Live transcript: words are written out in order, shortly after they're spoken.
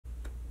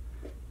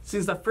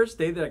Since the first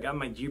day that I got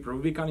my Jeep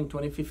Rubicon in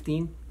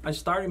 2015, I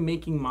started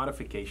making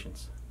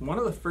modifications. One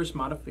of the first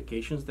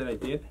modifications that I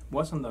did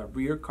was on the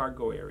rear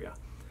cargo area.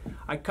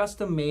 I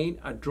custom made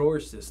a drawer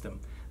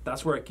system.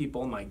 That's where I keep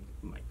all my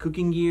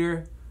cooking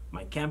gear,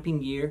 my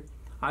camping gear.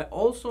 I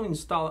also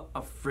installed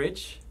a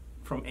fridge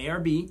from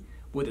ARB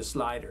with a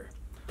slider.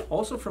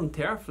 Also from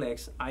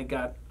TerraFlex, I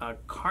got a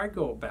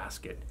cargo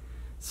basket.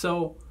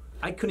 So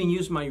I couldn't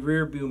use my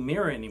rear view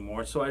mirror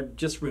anymore, so I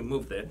just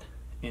removed it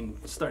and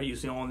started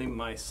using only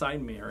my side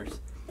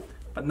mirrors.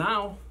 But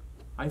now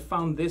I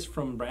found this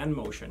from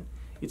Brandmotion.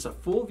 It's a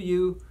full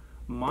view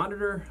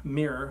monitor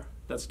mirror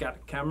that's got a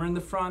camera in the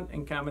front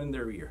and camera in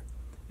the rear.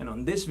 And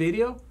on this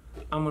video,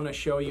 I'm gonna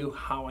show you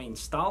how I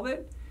installed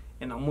it,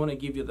 and I'm gonna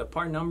give you the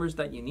part numbers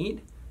that you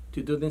need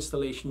to do the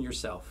installation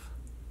yourself.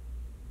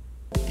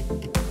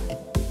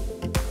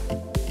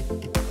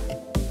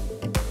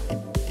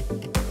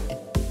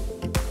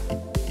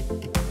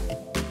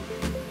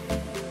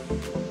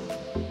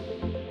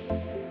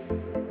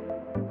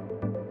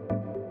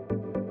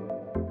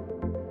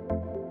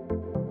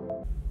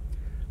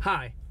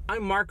 Hi,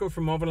 I'm Marco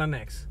from Overland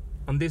X.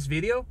 On this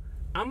video,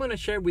 I'm going to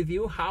share with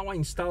you how I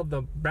installed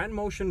the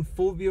Brandmotion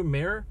FullVUE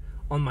mirror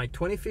on my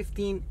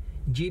 2015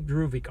 Jeep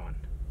Rubicon.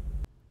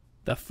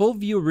 The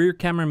FullVUE rear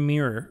camera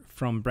mirror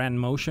from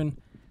Brandmotion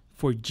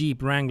for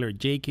Jeep Wrangler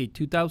JK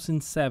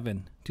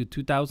 2007 to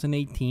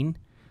 2018,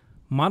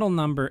 model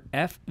number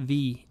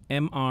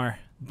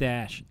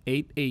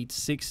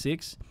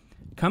FVMR-8866,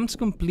 comes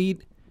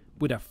complete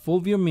with a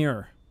FullVUE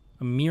mirror,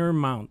 a mirror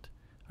mount,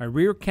 a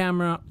rear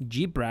camera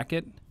Jeep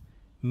bracket,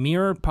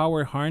 mirror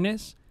power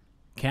harness,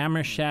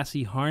 camera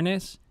chassis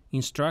harness,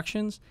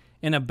 instructions,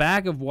 and a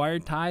bag of wire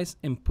ties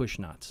and push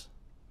nuts.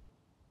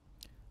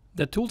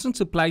 The tools and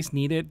supplies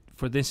needed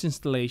for this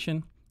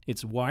installation,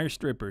 it's wire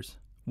strippers,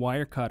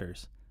 wire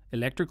cutters,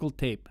 electrical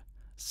tape,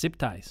 zip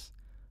ties,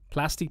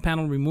 plastic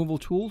panel removal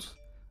tools,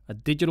 a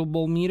digital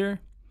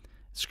voltmeter,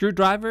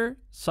 screwdriver,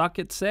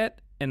 socket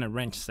set, and a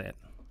wrench set.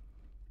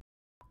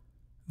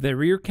 The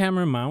rear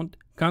camera mount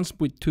comes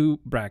with two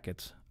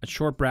brackets, a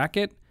short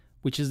bracket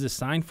which is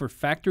designed for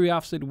factory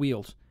offset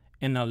wheels,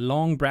 and a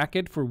long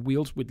bracket for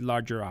wheels with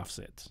larger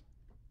offsets.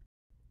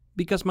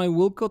 Because my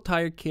Wilco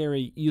tire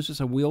carry uses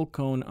a wheel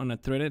cone on a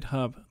threaded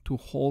hub to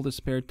hold the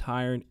spare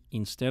tire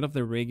instead of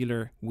the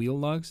regular wheel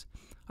lugs,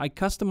 I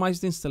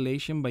customized the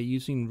installation by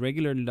using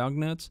regular lug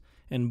nuts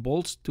and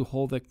bolts to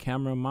hold the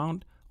camera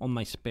mount on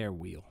my spare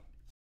wheel.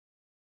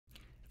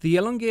 The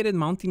elongated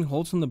mounting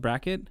holes on the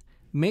bracket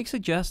makes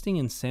adjusting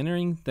and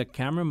centering the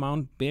camera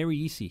mount very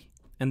easy,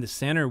 and the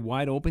center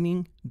wide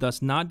opening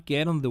does not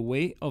get on the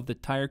way of the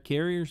tire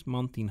carrier's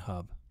mounting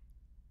hub.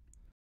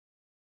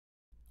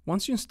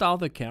 Once you install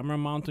the camera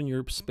mount on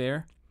your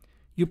spare,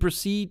 you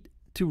proceed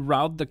to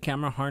route the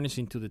camera harness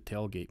into the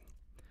tailgate.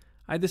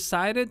 I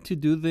decided to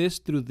do this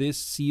through this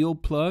seal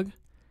plug,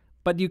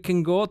 but you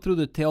can go through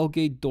the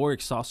tailgate door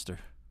exhauster.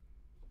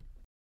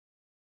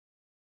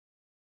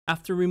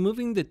 After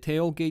removing the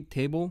tailgate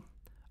table,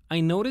 I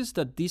noticed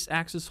that this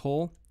access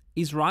hole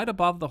is right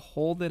above the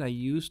hole that I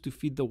used to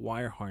feed the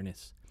wire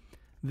harness.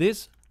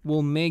 This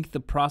will make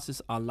the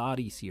process a lot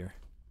easier.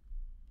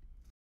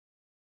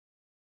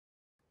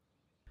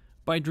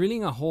 By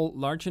drilling a hole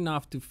large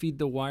enough to feed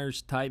the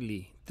wires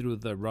tightly through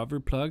the rubber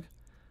plug,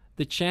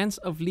 the chance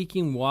of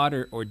leaking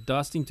water or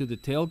dust into the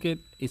tailgate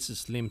is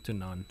slim to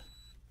none.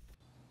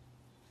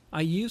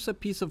 I use a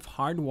piece of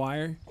hard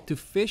wire to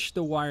fish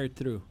the wire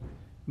through.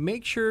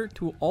 Make sure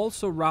to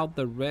also route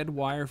the red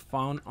wire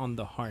found on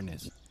the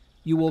harness.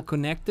 You will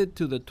connect it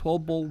to the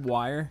 12-volt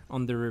wire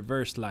on the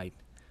reverse light,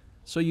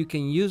 so you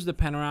can use the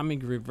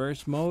panoramic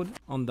reverse mode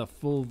on the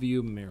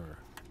FullVUE mirror.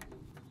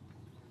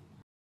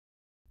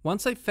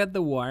 Once I fed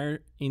the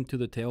wire into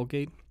the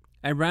tailgate,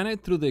 I ran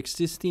it through the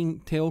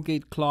existing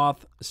tailgate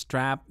cloth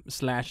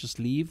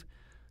strap/sleeve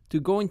to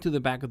go into the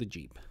back of the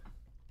Jeep.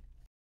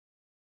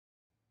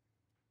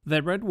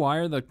 The red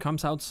wire that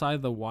comes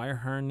outside the wire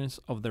harness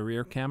of the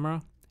rear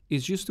camera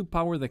is used to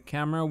power the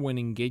camera when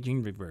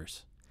engaging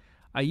reverse.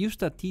 I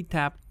used a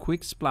T-tap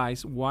quick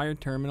splice wire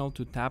terminal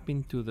to tap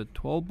into the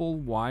 12-volt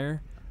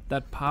wire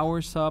that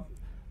powers up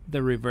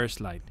the reverse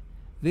light.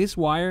 This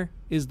wire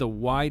is the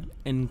white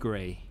and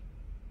gray.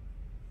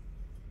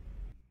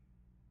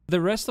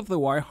 The rest of the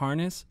wire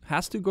harness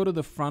has to go to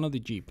the front of the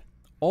Jeep,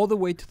 all the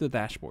way to the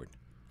dashboard.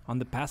 On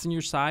the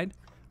passenger side,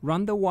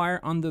 run the wire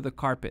under the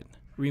carpet.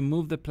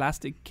 Remove the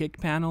plastic kick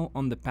panel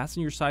on the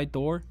passenger side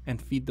door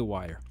and feed the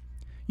wire.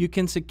 You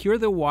can secure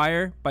the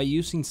wire by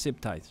using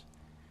zip ties.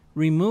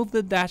 Remove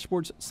the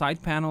dashboard's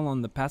side panel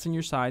on the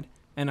passenger side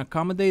and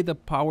accommodate the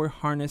power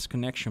harness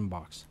connection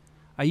box.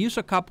 I use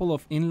a couple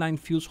of inline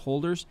fuse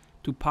holders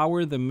to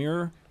power the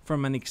mirror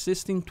from an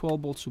existing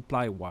 12-volt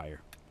supply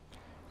wire.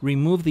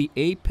 Remove the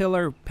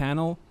A-pillar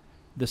panel,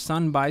 the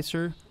sun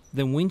visor,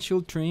 the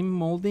windshield trim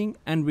molding,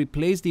 and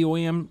replace the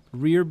OEM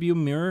rear view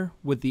mirror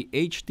with the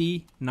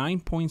HD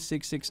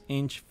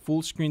 9.66-inch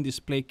full screen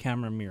display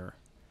camera mirror.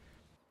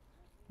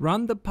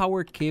 Run the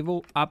power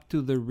cable up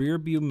to the rear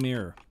view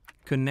mirror.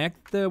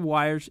 Connect the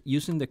wires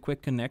using the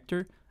quick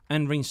connector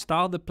and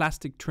reinstall the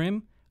plastic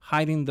trim,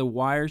 hiding the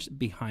wires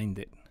behind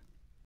it.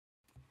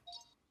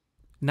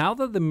 Now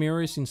that the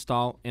mirror is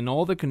installed and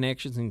all the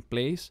connections in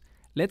place,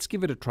 let's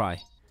give it a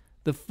try.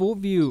 The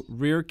FullVUE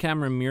Rear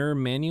Camera Mirror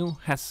menu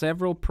has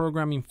several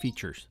programming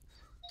features: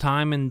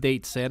 time and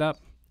date setup,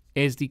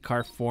 SD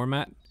card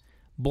format,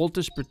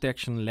 voltage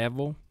protection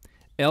level,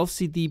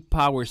 LCD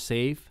power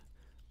save,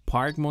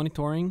 park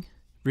monitoring,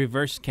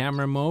 reverse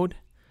camera mode,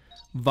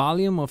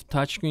 volume of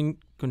touchscreen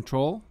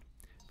control,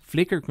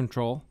 flicker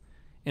control,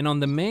 and on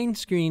the main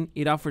screen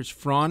it offers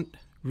front,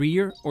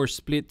 rear, or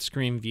split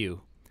screen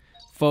view,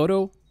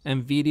 photo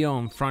and video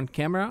on front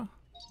camera,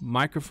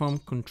 microphone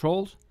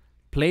controls,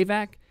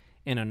 playback,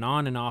 and an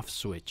on and off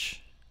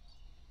switch.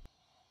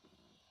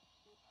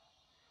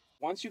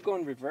 Once you go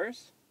in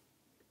reverse,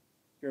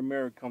 your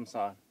mirror comes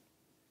on.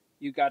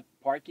 You got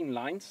parking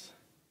lines,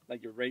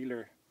 like your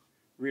regular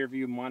rear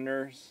view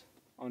monitors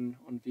on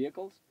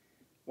vehicles.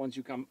 Once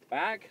you come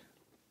back,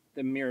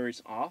 the mirror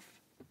is off,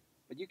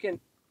 but you can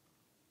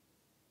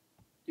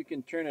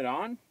turn it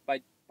on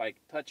by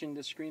touching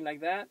the screen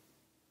like that.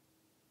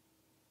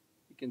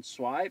 You can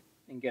swipe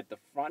and get the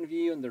front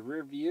view and the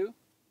rear view.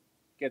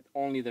 Get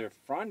only the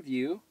front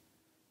view,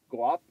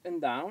 go up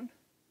and down.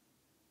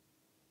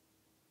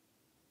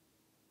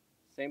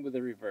 Same with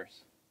the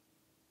reverse.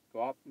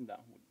 Go up and down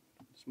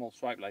with a small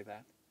swipe like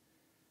that.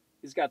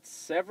 It's got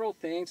several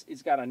things.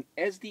 It's got an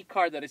SD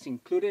card that is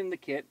included in the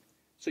kit,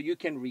 so you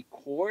can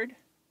record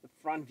the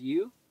front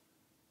view.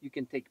 You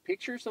can take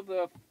pictures of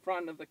the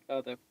front of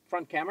the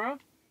front camera,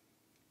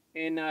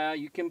 and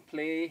you can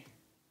play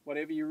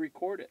whatever you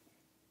recorded.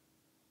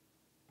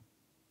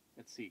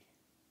 Let's see.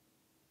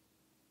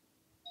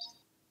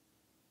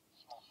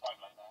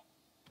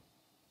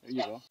 There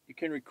you go. You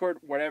can record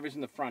whatever's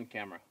in the front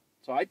camera.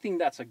 So I think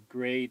that's a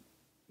great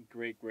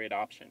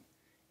option.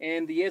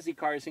 And the SD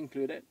card is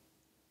included.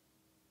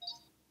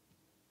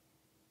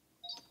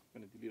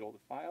 I'm going to delete all the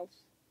files.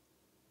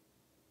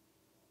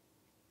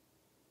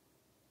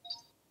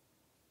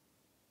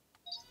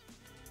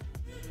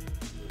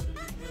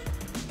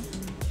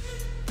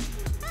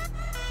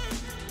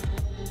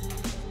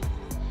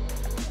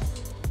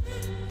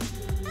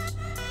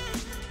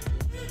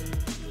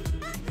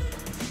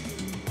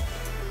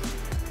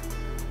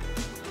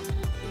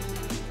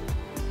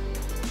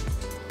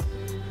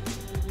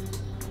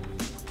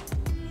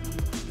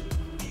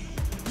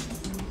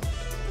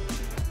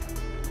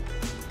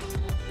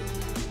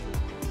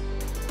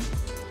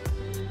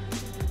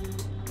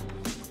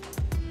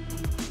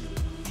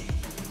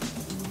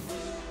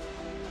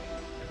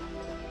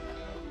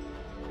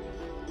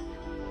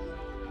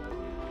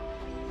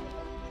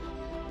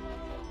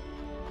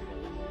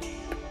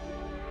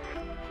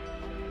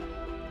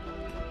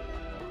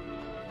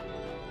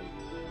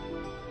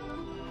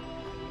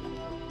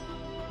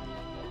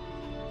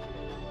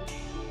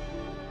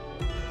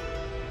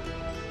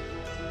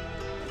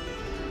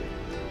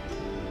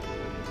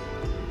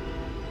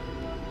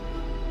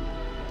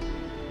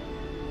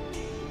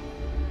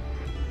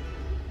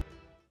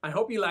 I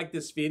hope you like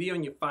this video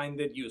and you find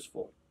it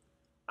useful.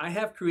 I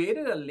have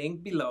created a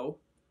link below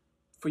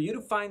for you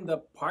to find the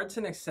parts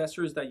and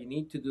accessories that you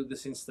need to do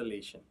this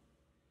installation.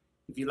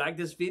 If you like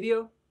this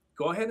video,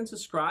 go ahead and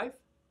subscribe,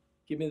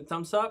 give me the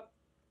thumbs up,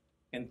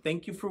 and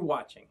thank you for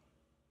watching.